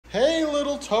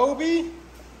Toby?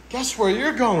 Guess where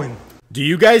you're going? Do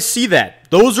you guys see that?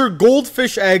 Those are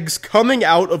goldfish eggs coming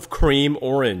out of cream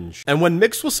orange. And when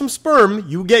mixed with some sperm,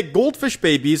 you get goldfish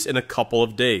babies in a couple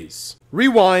of days.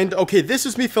 Rewind. Okay, this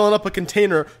is me filling up a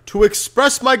container to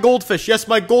express my goldfish. Yes,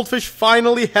 my goldfish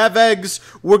finally have eggs.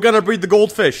 We're gonna breed the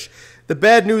goldfish. The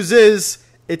bad news is,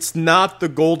 it's not the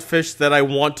goldfish that I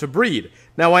want to breed.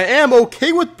 Now, I am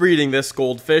okay with breeding this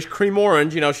goldfish, cream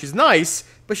orange. You know, she's nice,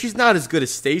 but she's not as good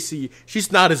as Stacy.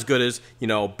 She's not as good as, you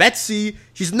know, Betsy.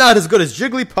 She's not as good as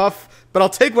Jigglypuff, but I'll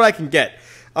take what I can get.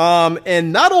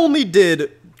 And not only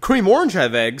did cream orange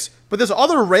have eggs, but this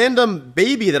other random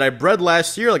baby that I bred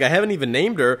last year, like I haven't even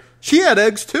named her, she had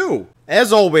eggs too.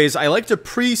 As always, I like to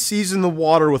pre-season the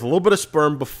water with a little bit of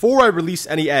sperm before I release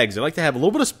any eggs. I like to have a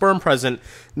little bit of sperm present.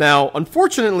 Now,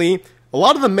 unfortunately, a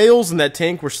lot of the males in that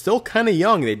tank were still kind of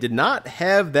young. They did not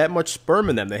have that much sperm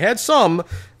in them. They had some,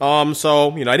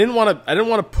 so you know, I didn't want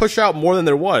to push out more than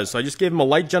there was. So I just gave them a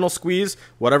light, gentle squeeze.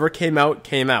 Whatever came out,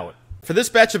 came out. For this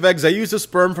batch of eggs, I used the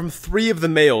sperm from 3 of the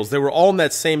males. They were all in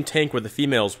that same tank where the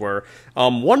females were.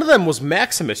 One of them was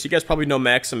Maximus. You guys probably know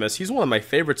Maximus. He's one of my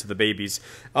favorites of the babies.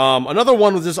 Another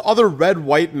one was this other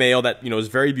red-white male that, you know, is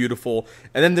very beautiful.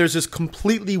 And then there's this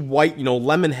completely white, you know,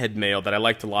 lemon-head male that I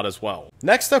liked a lot as well.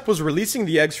 Next up was releasing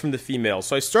the eggs from the female.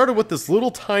 So I started with this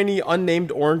little tiny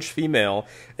unnamed orange female.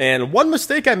 And one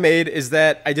mistake I made is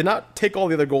that I did not take all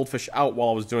the other goldfish out while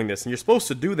I was doing this. And you're supposed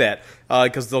to do that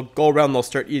because they'll go around and they'll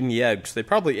start eating the eggs. So they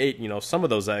probably ate, you know, some of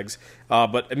those eggs.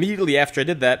 But immediately after I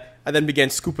did that, I then began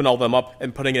scooping all them up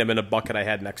and putting them in a bucket I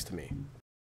had next to me.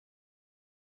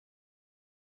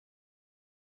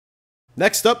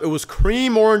 Next up, it was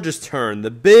Cream Orange's turn,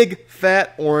 the big,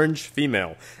 fat orange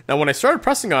female. Now, when I started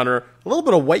pressing on her, a little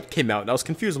bit of white came out, and I was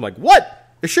confused. I'm like,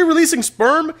 what? Is she releasing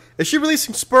sperm? Is she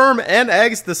releasing sperm and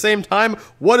eggs at the same time?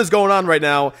 What is going on right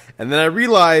now? And then I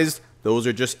realized those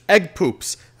are just egg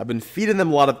poops. I've been feeding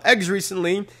them a lot of eggs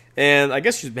recently, and I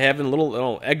guess she's having a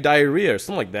little egg diarrhea or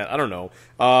something like that. I don't know.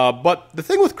 But the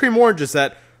thing with Cream Orange is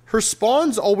that her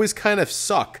spawns always kind of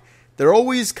suck. They're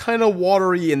always kind of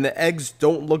watery, and the eggs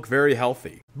don't look very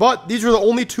healthy. But these are the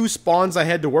only 2 spawns I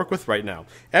had to work with right now.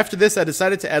 After this, I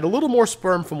decided to add a little more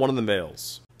sperm from one of the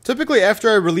males. Typically, after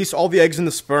I release all the eggs in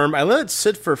the sperm, I let it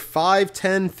sit for 5,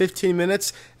 10, 15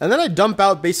 minutes, and then I dump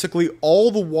out basically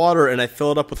all the water and I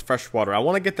fill it up with fresh water. I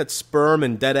want to get that sperm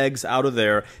and dead eggs out of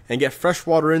there and get fresh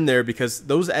water in there because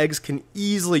those eggs can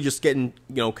easily just get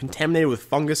contaminated with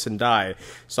fungus and die.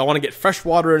 So I want to get fresh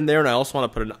water in there, and I also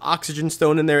want to put an oxygen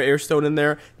stone in there, air stone in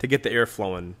there to get the air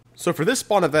flowing. So for this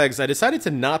spawn of eggs, I decided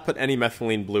to not put any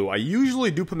methylene blue. I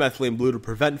usually do put methylene blue to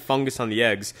prevent fungus on the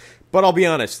eggs, but I'll be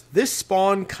honest, this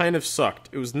spawn kind of sucked.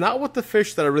 It was not what the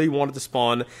fish that I really wanted to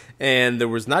spawn, and there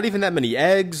was not even that many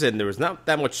eggs, and there was not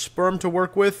that much sperm to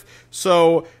work with,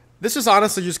 so this is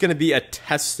honestly just going to be a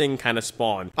testing kind of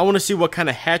spawn. I want to see what kind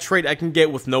of hatch rate I can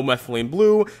get with no methylene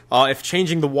blue, if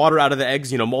changing the water out of the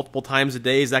eggs, multiple times a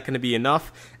day, is that going to be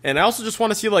enough? And I also just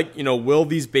want to see, will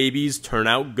these babies turn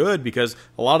out good? Because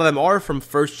a lot of them are from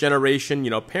first generation,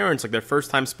 parents, like their first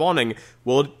time spawning.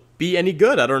 Will it be any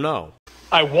good? I don't know.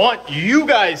 I want you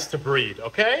guys to breed,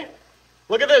 okay?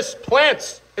 Look at this,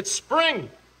 plants, it's spring.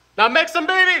 Now make some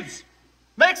babies.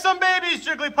 Make some babies,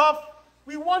 Jigglypuff.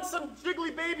 We want some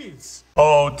jiggly babies.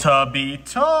 Oh, Tubby,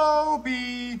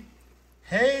 Toby.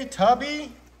 Hey,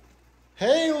 Tubby.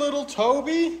 Hey, little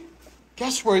Toby.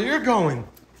 Guess where you're going?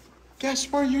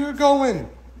 Guess where you're going?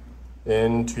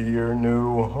 Into your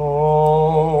new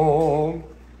home.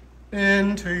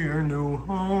 Into your new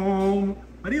home.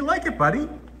 How do you like it, buddy?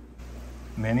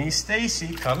 Minnie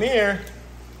Stacy, come here.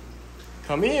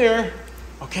 Come here.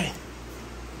 Okay.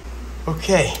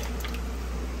 Okay.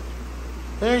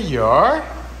 There you are.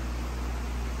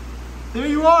 There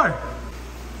you are.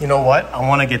 You know what? I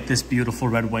want to get this beautiful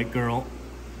red-white girl.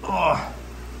 Oh,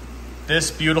 this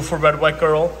beautiful red-white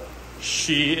girl,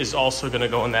 she is also going to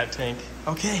go in that tank.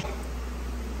 Okay.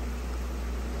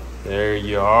 There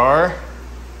you are.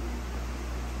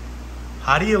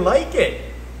 How do you like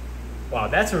it? Wow,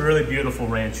 that's a really beautiful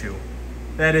ranchu.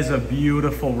 That is a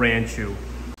beautiful ranchu.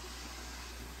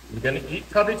 You going to eat,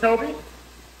 Tubby Toby?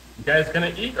 You guys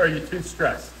gonna eat, or are you too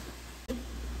stressed?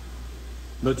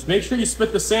 Let's make sure you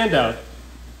spit the sand out.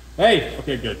 Hey,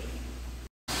 okay, good.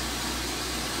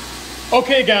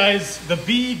 Okay, guys, the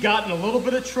bee got in a little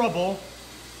bit of trouble.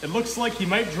 It looks like he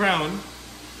might drown.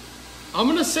 I'm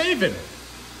gonna save him.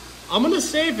 I'm gonna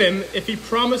save him if he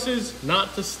promises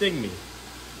not to sting me.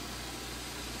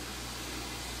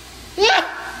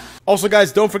 Also,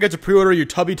 guys, don't forget to pre-order your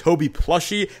Tubby Toby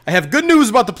plushie. I have good news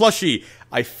about the plushie.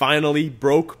 I finally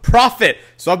broke profit.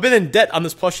 So I've been in debt on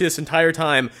this plushie this entire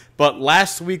time, but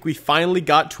last week we finally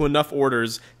got to enough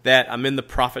orders that I'm in the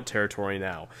profit territory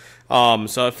now.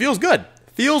 So it feels good.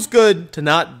 Feels good to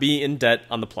not be in debt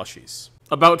on the plushies.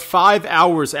 About 5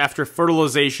 hours after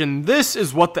fertilization, this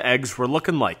is what the eggs were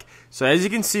looking like. So as you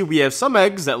can see, we have some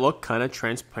eggs that look kind of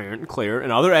transparent and clear,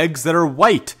 and other eggs that are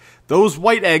white. Those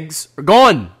white eggs are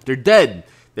gone. They're dead.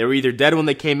 They were either dead when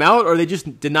they came out, or they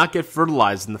just did not get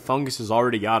fertilized, and the fungus has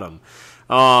already got them.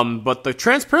 But the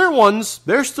transparent ones,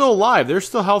 they're still alive. They're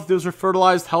still healthy. Those are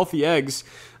fertilized, healthy eggs.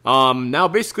 Now,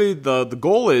 basically, the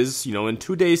goal is, you know, in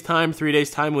 2 days' time, 3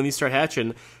 days' time, when these start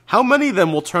hatching, how many of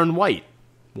them will turn white?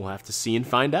 We'll have to see and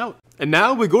find out. And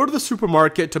now we go to the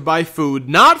supermarket to buy food,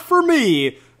 not for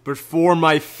me, but for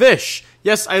my fish.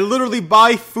 Yes, I literally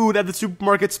buy food at the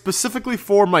supermarket specifically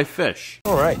for my fish.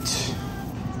 All right.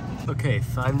 Okay,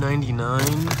 $5.99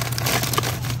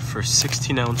 for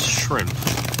 16-ounce shrimp.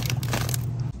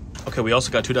 Okay, we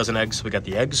also got 2 dozen eggs. We got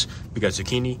the eggs, we got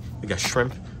zucchini, we got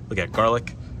shrimp, we got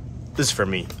garlic. This is for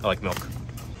me. I like milk.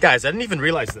 Guys, I didn't even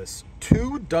realize this.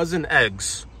 2 dozen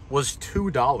eggs was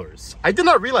 $2. I did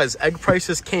not realize egg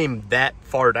prices came that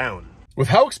far down. With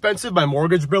how expensive my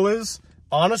mortgage bill is,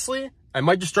 honestly, I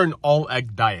might just start an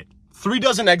all-egg diet. 3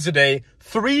 dozen eggs a day,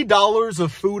 $3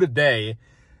 of food a day,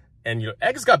 and you know,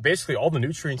 eggs got basically all the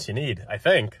nutrients you need, I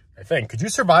think. Could you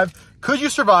survive? Could you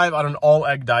survive on an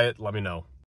all-egg diet? Let me know.